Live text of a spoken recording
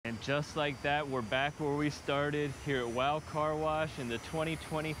just like that, we're back where we started here at Wow Car Wash in the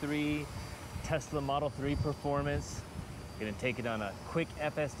 2023 Tesla Model 3 Performance. Gonna take it on a quick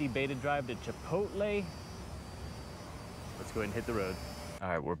FSD beta drive to Chipotle. Let's go ahead and hit the road. All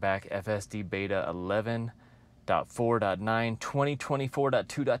right, we're back. FSD beta 11.4.9,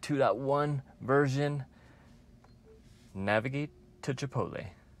 2024.2.2.1 version. Navigate to Chipotle.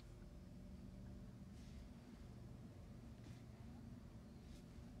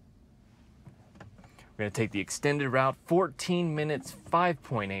 We're gonna take the extended route, 14 minutes,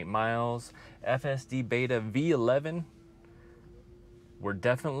 5.8 miles, FSD beta V11. We're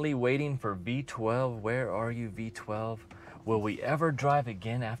definitely waiting for V12. Where are you, V12? Will we ever drive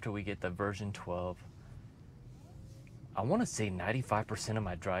again after we get the version 12? I wanna say 95% of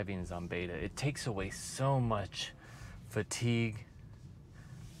my driving is on beta. It takes away so much fatigue.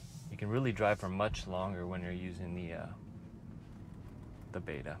 You can really drive for much longer when you're using the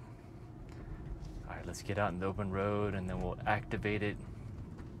beta. All right, let's get out in the open road and then we'll activate it,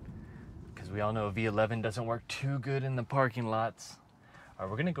 because we all know V11 doesn't work too good in the parking lots. All right,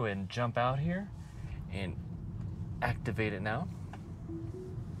 we're gonna go ahead and jump out here and activate it now.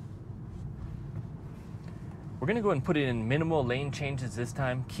 We're gonna go ahead and put it in minimal lane changes this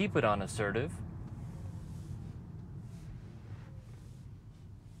time. Keep it on assertive.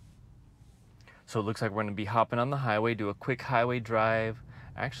 So it looks like we're gonna be hopping on the highway, do a quick highway drive.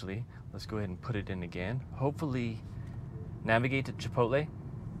 Actually, let's go ahead and put it in again. Hopefully, navigate to Chipotle.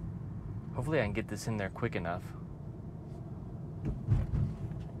 Hopefully I can get this in there quick enough.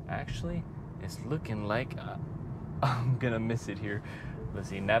 Actually, it's looking like I'm gonna miss it here. Let's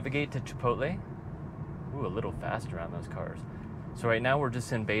see, navigate to Chipotle. Ooh, a little faster on those cars. So right now we're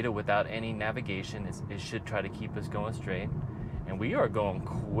just in beta without any navigation. It should try to keep us going straight. And we are going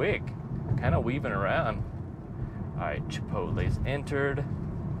quick, kind of weaving around. All right, Chipotle's entered.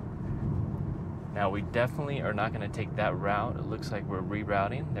 Now we definitely are not gonna take that route. It looks like we're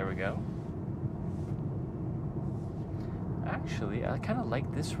rerouting. There we go. Actually, I kind of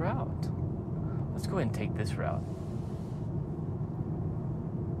like this route. Let's go ahead and take this route.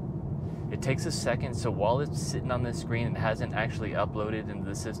 It takes a second, so while it's sitting on the screen, it hasn't actually uploaded into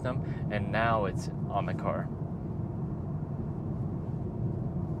the system, and now it's on the car.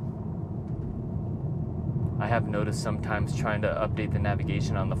 I have noticed sometimes trying to update the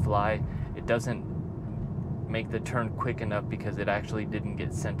navigation on the fly, it doesn't make the turn quick enough because it actually didn't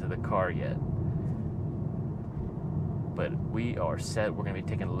get sent to the car yet. But we are set. We're gonna be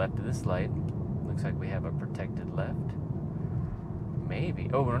taking a left to this light. Looks like we have a protected left. Maybe.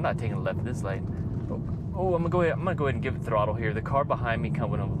 Oh, we're not taking a left to this light. Oh, I'm gonna go ahead and give it throttle here. The car behind me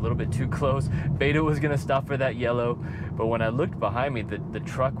coming a little bit too close. Beta was gonna stop for that yellow, but when I looked behind me, the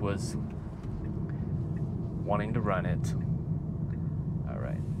truck was wanting to run it. All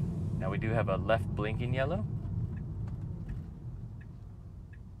right. Now we do have a left blinking yellow.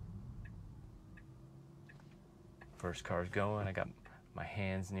 First car's going. I got my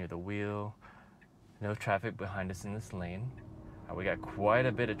hands near the wheel. No traffic behind us in this lane. We got quite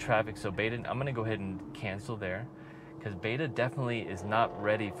a bit of traffic, so beta, I'm gonna go ahead and cancel there, because beta definitely is not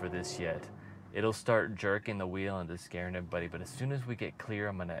ready for this yet. It'll start jerking the wheel and just scaring everybody, but as soon as we get clear,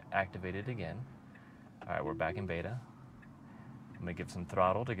 I'm gonna activate it again. All right, we're back in beta. I'm gonna give some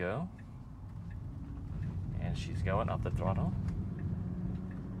throttle to go. And she's going off the throttle.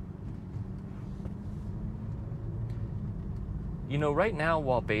 You know, right now,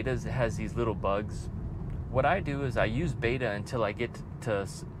 while beta has these little bugs, what I do is I use beta until I get to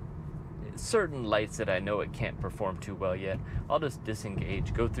certain lights that I know it can't perform too well yet. I'll just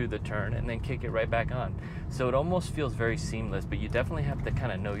disengage, go through the turn, and then kick it right back on. So it almost feels very seamless, but you definitely have to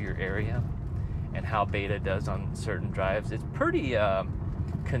kind of know your area and how beta does on certain drives. It's pretty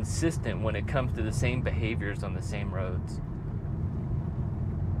consistent when it comes to the same behaviors on the same roads.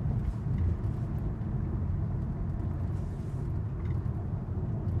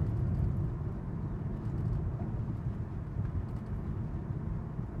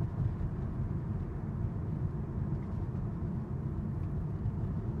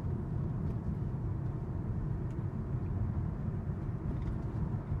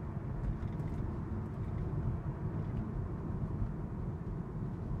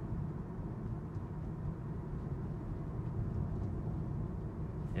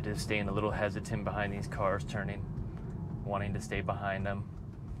 It is staying a little hesitant behind these cars turning, wanting to stay behind them.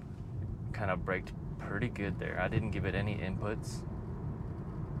 Kind of braked pretty good there. I didn't give it any inputs,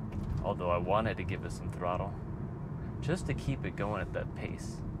 although I wanted to give it some throttle just to keep it going at that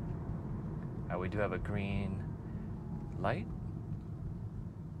pace. We do have a green light.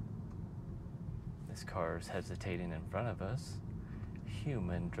 This car is hesitating in front of us.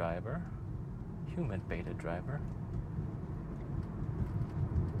 human driver, human beta driver.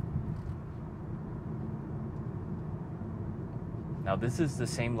 Now this is the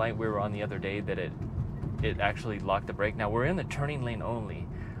same light we were on the other day that it actually locked the brake. Now we're in the turning lane only.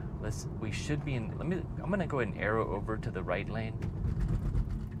 We should be in, I'm gonna go ahead and arrow over to the right lane.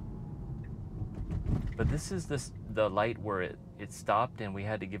 But this is the light where it stopped and we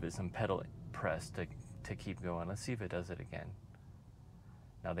had to give it some pedal press to keep going. Let's see if it does it again.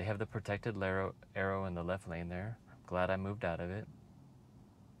 Now they have the protected arrow in the left lane there. Glad I moved out of it.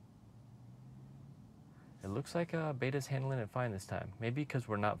 It looks like Beta's handling it fine this time. Maybe because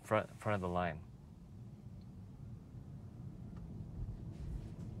we're not front of the line.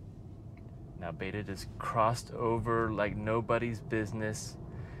 Now Beta just crossed over like nobody's business.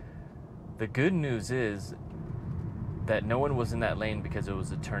 The good news is that no one was in that lane because it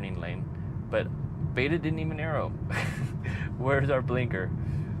was a turning lane, but Beta didn't even arrow. Where's our blinker?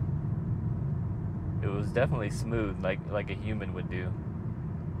 It was definitely smooth, like a human would do.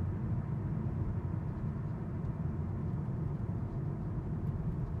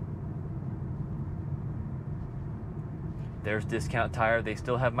 There's Discount Tire. They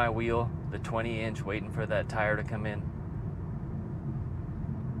still have my wheel, the 20-inch, waiting for that tire to come in.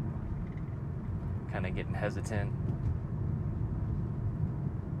 Kind of getting hesitant.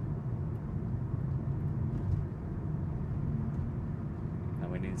 Now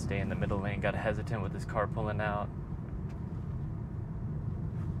we need to stay in the middle lane. Got hesitant with this car pulling out.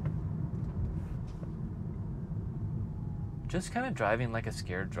 Just kind of driving like a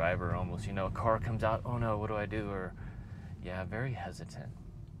scared driver almost. You know, a car comes out, oh no, what do I do? Or, yeah, very hesitant.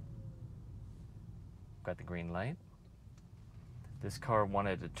 Got the green light. This car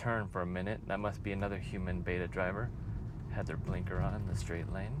wanted to turn for a minute. That must be another human Beta driver. Had their blinker on in the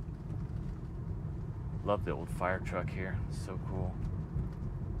straight lane. Love the old fire truck here. So cool.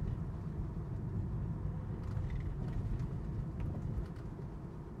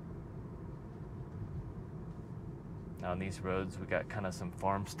 Now on these roads, we got kind of some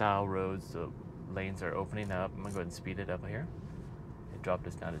farm style roads. The lanes are opening up. I'm gonna go ahead and speed it up here. It dropped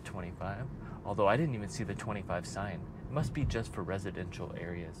us down to 25. Although I didn't even see the 25 sign. It must be just for residential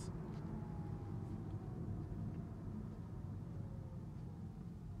areas.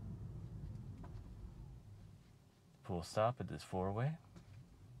 Full stop at this four-way.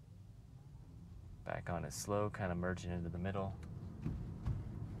 Back on it slow, kind of merging into the middle.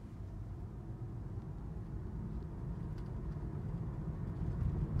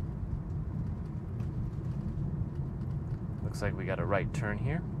 Looks like we got a right turn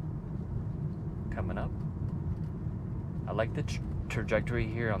here coming up. I like the trajectory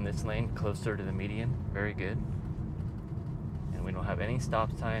here on this lane, closer to the median. Very good. And we don't have any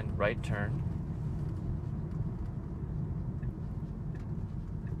stop sign. Right turn.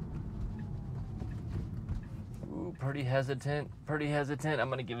 Ooh, pretty hesitant. Pretty hesitant. I'm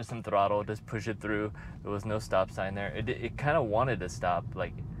gonna give it some throttle. Just push it through. There was no stop sign there. It kind of wanted to stop,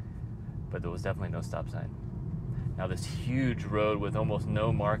 but there was definitely no stop sign. Now this huge road with almost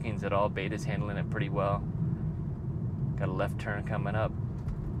no markings at all. Beta's handling it pretty well. Got a left turn coming up.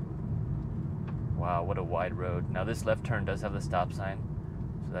 Wow, what a wide road. Now this left turn does have the stop sign,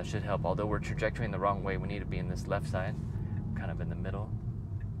 so that should help. Although we're trajectorying the wrong way, we need to be in this left side, kind of in the middle.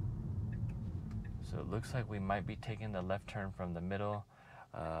 So it looks like we might be taking the left turn from the middle.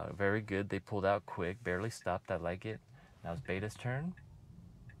 Very good. They pulled out quick, barely stopped. I like it. Now it's Beta's turn.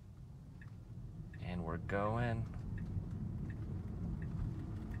 And we're going.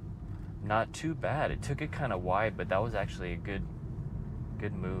 Not too bad. It took it kind of wide, but that was actually a good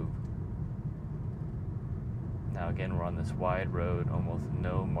move. Now again, we're on this wide road, almost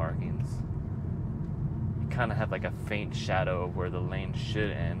no markings. You kind of have like a faint shadow of where the lane should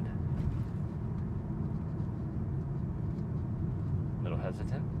end. A little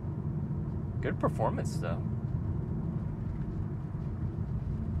hesitant. Good performance though.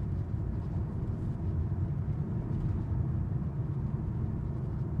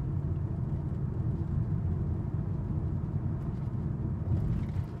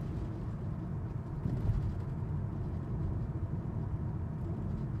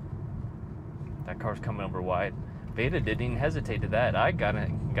 That car's coming over wide. Beta didn't even hesitate to that. I got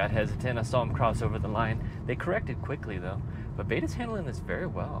hesitant. I saw him cross over the line. They corrected quickly though. But Beta's handling this very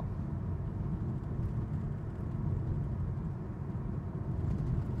well.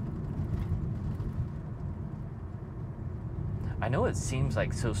 I know it seems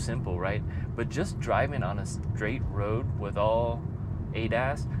like so simple, right? But just driving on a straight road with all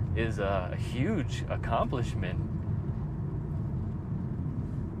ADAS is a huge accomplishment.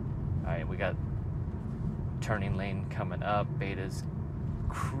 All right, we got turning lane coming up. Beta's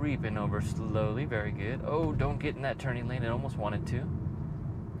creeping over slowly. Very good. Oh, don't get in that turning lane. It almost wanted to.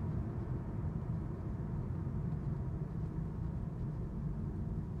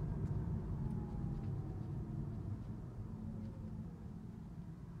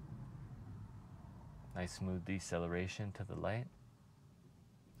 Nice smooth deceleration to the light.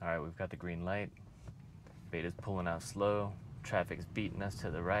 All right, we've got the green light. Beta's pulling out slow. Traffic's beating us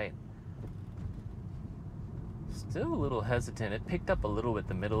to the right. Still a little hesitant. It picked up a little at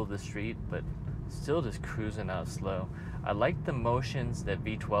the middle of the street, but still just cruising out slow. I like the motions that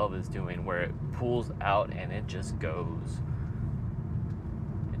V12 is doing where it pulls out and it just goes.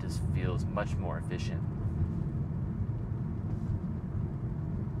 It just feels much more efficient.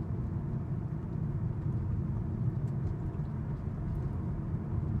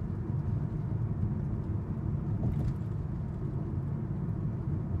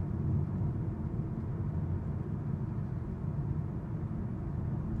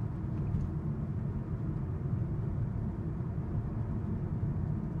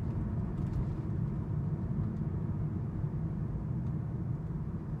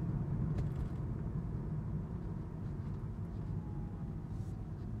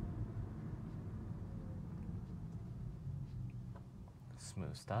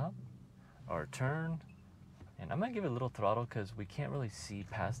 Smooth stop or turn, and I'm gonna give it a little throttle because we can't really see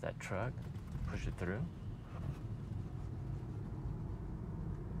past that truck. Push it through.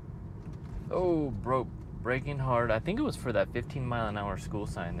 Oh, braking hard. I think it was for that 15-mile-an-hour school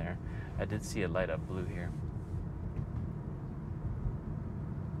sign there. I did see it light up blue here.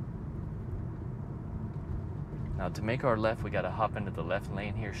 Now to make our left, we got to hop into the left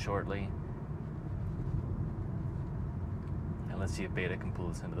lane here shortly. Let's see if Beta can pull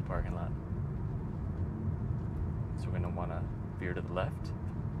us into the parking lot. So we're going to want to veer to the left.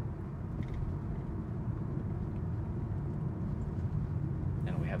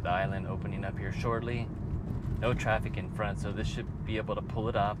 And we have the island opening up here shortly. No traffic in front, so this should be able to pull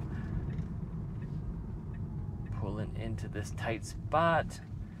it up. Pulling into this tight spot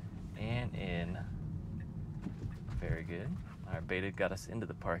and in. Very good. All right, Beta got us into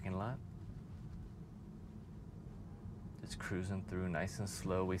the parking lot. Cruising through nice and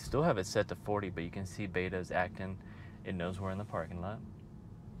slow. We still have it set to 40, but you can see Beta is acting. It knows we're in the parking lot.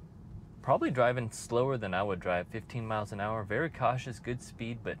 Probably driving slower than I would drive, 15 miles an hour. Very cautious, good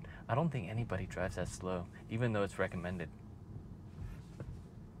speed, but I don't think anybody drives that slow, even though it's recommended.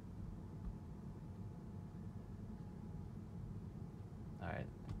 All right,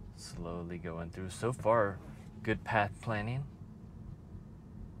 slowly going through. So far, good path planning.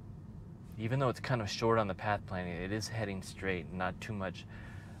 Even though it's kind of short on the path planning, it is heading straight, not too much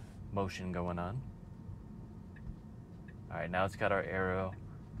motion going on. All right, now it's got our arrow,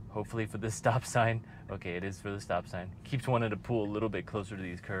 hopefully for the stop sign. Okay, it is for the stop sign. Keeps wanting to pull a little bit closer to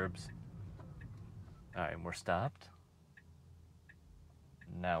these curbs. All right, we're stopped.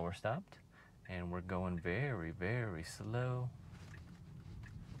 Now we're stopped, and we're going very, very slow.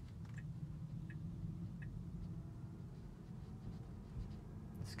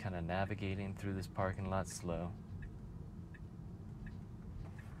 Kind of navigating through this parking lot slow.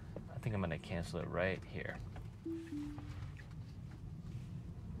 I think I'm going to cancel it right here.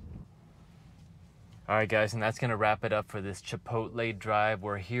 All right, guys, and that's going to wrap it up for this Chipotle drive.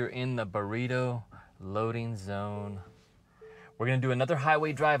 We're here in the burrito loading zone. We're going to do another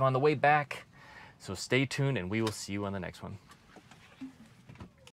highway drive on the way back, so stay tuned and we will see you on the next one.